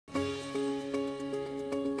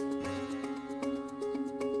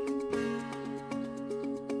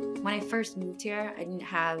When I first moved here, I didn't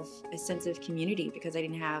have a sense of community because I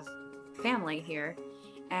didn't have family here.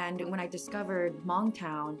 And when I discovered Hmong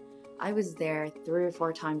Town, I was there 3 or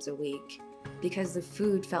 4 times a week because the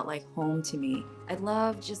food felt like home to me. I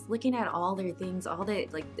love just looking at all their things, all the,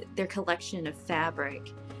 like their collection of fabric,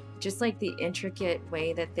 just like the intricate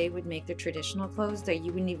way that they would make their traditional clothes that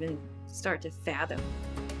you wouldn't even start to fathom.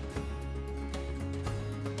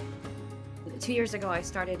 2 years ago, I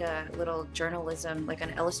started a little journalism, like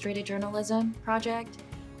an illustrated journalism project,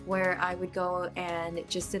 where I would go and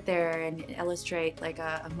just sit there and illustrate like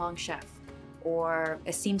a Hmong chef or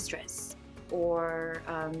a seamstress or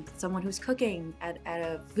someone who's cooking at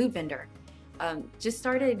a food vendor. Just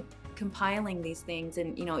started compiling these things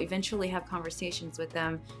and, you know, eventually have conversations with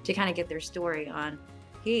them to kind of get their story on,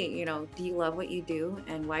 hey, you know, do you love what you do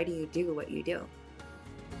and why do you do what you do?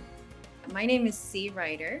 My name is Xee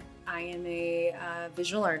Reiter. I am a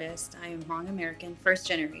visual artist. I am Hmong American, first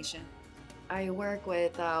generation. I work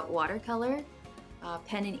with watercolor,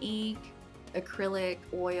 pen and ink, acrylic,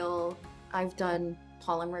 oil. I've done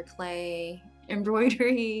polymer clay,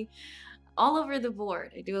 embroidery, all over the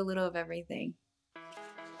board. I do a little of everything.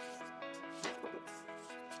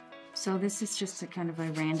 So this is just a kind of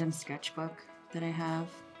a random sketchbook that I have.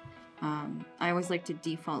 I always like to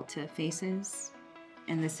default to faces,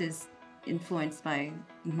 and this is influenced by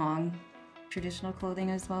Hmong traditional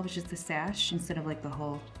clothing as well, which is the sash instead of like the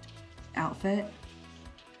whole outfit.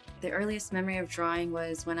 The earliest memory of drawing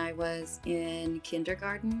was when I was in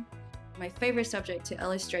kindergarten. My favorite subject to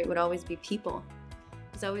illustrate would always be people,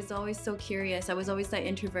 because I was always so curious. I was always that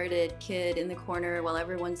introverted kid in the corner while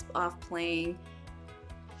everyone's off playing.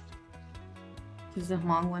 This is a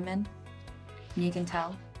Hmong woman, you can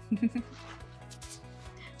tell.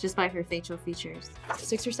 Just by her facial features.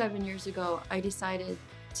 6 or 7 years ago, I decided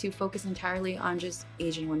to focus entirely on just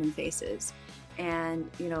Asian women faces and,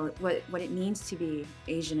 you know, what it means to be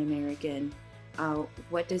Asian American.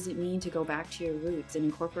 What does it mean to go back to your roots and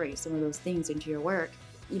incorporate some of those things into your work?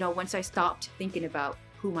 You know, once I stopped thinking about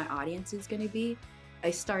who my audience is going to be, I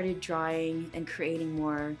started drawing and creating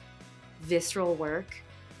more visceral work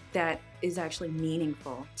that is actually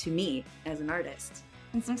meaningful to me as an artist.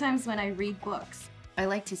 And sometimes when I read books, I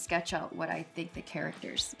like to sketch out what I think the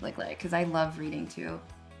characters look like, because I love reading too.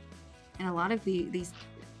 And a lot of these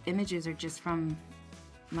images are just from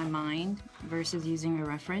my mind versus using a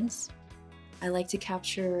reference. I like to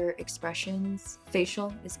capture expressions,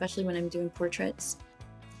 facial, especially when I'm doing portraits.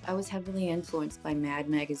 I was heavily influenced by Mad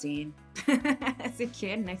magazine as a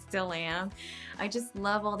kid, and I still am. I just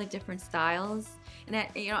love all the different styles. And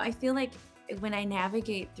I feel like when I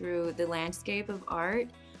navigate through the landscape of art,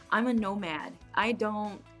 I'm a nomad. I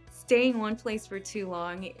don't stay in one place for too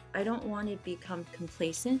long. I don't want to become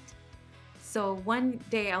complacent. So one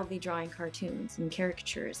day I'll be drawing cartoons and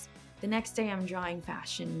caricatures. The next day I'm drawing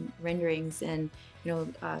fashion renderings and, you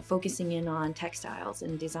know, focusing in on textiles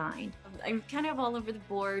and design. I'm kind of all over the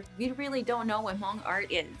board. We really don't know what Hmong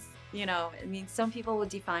art is. You know, I mean, some people would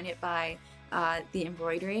define it by the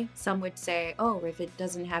embroidery. Some would say, oh, if it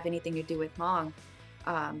doesn't have anything to do with Hmong,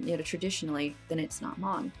 you know, traditionally, then it's not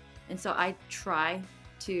Hmong. And so I try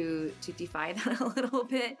to defy that a little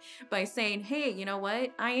bit by saying, hey, you know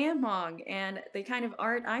what? I am Hmong, and the kind of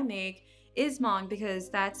art I make is Hmong because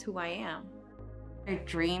that's who I am. I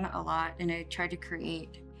dream a lot, and I try to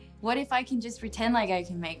create. What if I can just pretend like I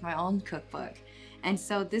can make my own cookbook? And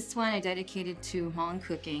so this one I dedicated to Hmong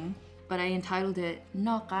cooking, but I entitled it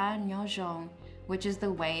Noka Nyojong, which is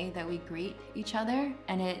the way that we greet each other,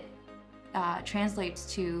 and it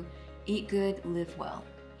translates to eat good, live well.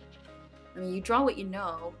 I mean, you draw what you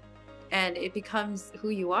know, and it becomes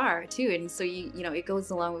who you are too. And so you know, it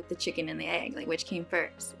goes along with the chicken and the egg. Like, which came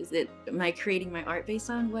first? Am I creating my art based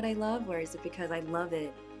on what I love, or is it because I love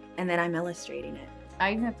it and then I'm illustrating it?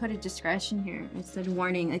 I even put a discretion here. It said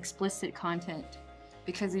warning, explicit content,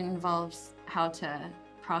 because it involves how to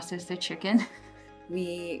process the chicken.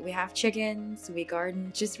 We have chickens, we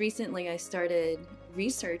garden. Just recently I started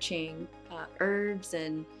researching herbs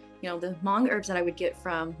and, you know, the Hmong herbs that I would get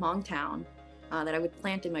from Hmong Town that I would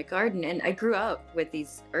plant in my garden. And I grew up with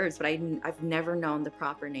these herbs, but I've never known the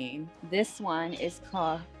proper name. This one is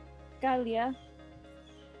called Galia,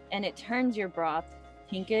 and it turns your broth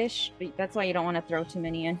pinkish, but that's why you don't want to throw too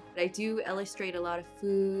many in. I do illustrate a lot of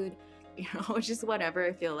food, you know, just whatever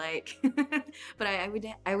I feel like. But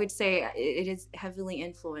I would say it is heavily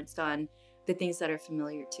influenced on the things that are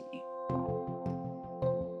familiar to me.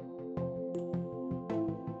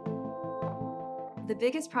 The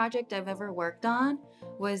biggest project I've ever worked on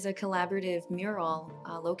was a collaborative mural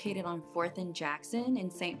located on 4th and Jackson in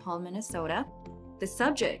St. Paul, Minnesota. The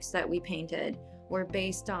subjects that we painted were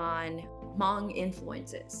based on Hmong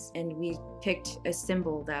influences, and we picked a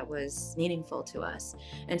symbol that was meaningful to us.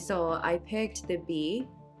 And so I picked the bee,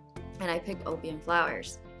 and I picked opium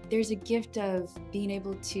flowers. There's a gift of being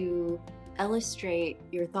able to illustrate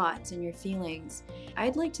your thoughts and your feelings.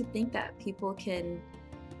 I'd like to think that people can,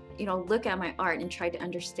 look at my art and try to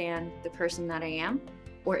understand the person that I am,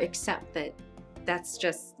 or accept that that's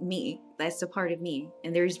just me, that's a part of me,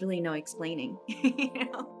 and there's really no explaining.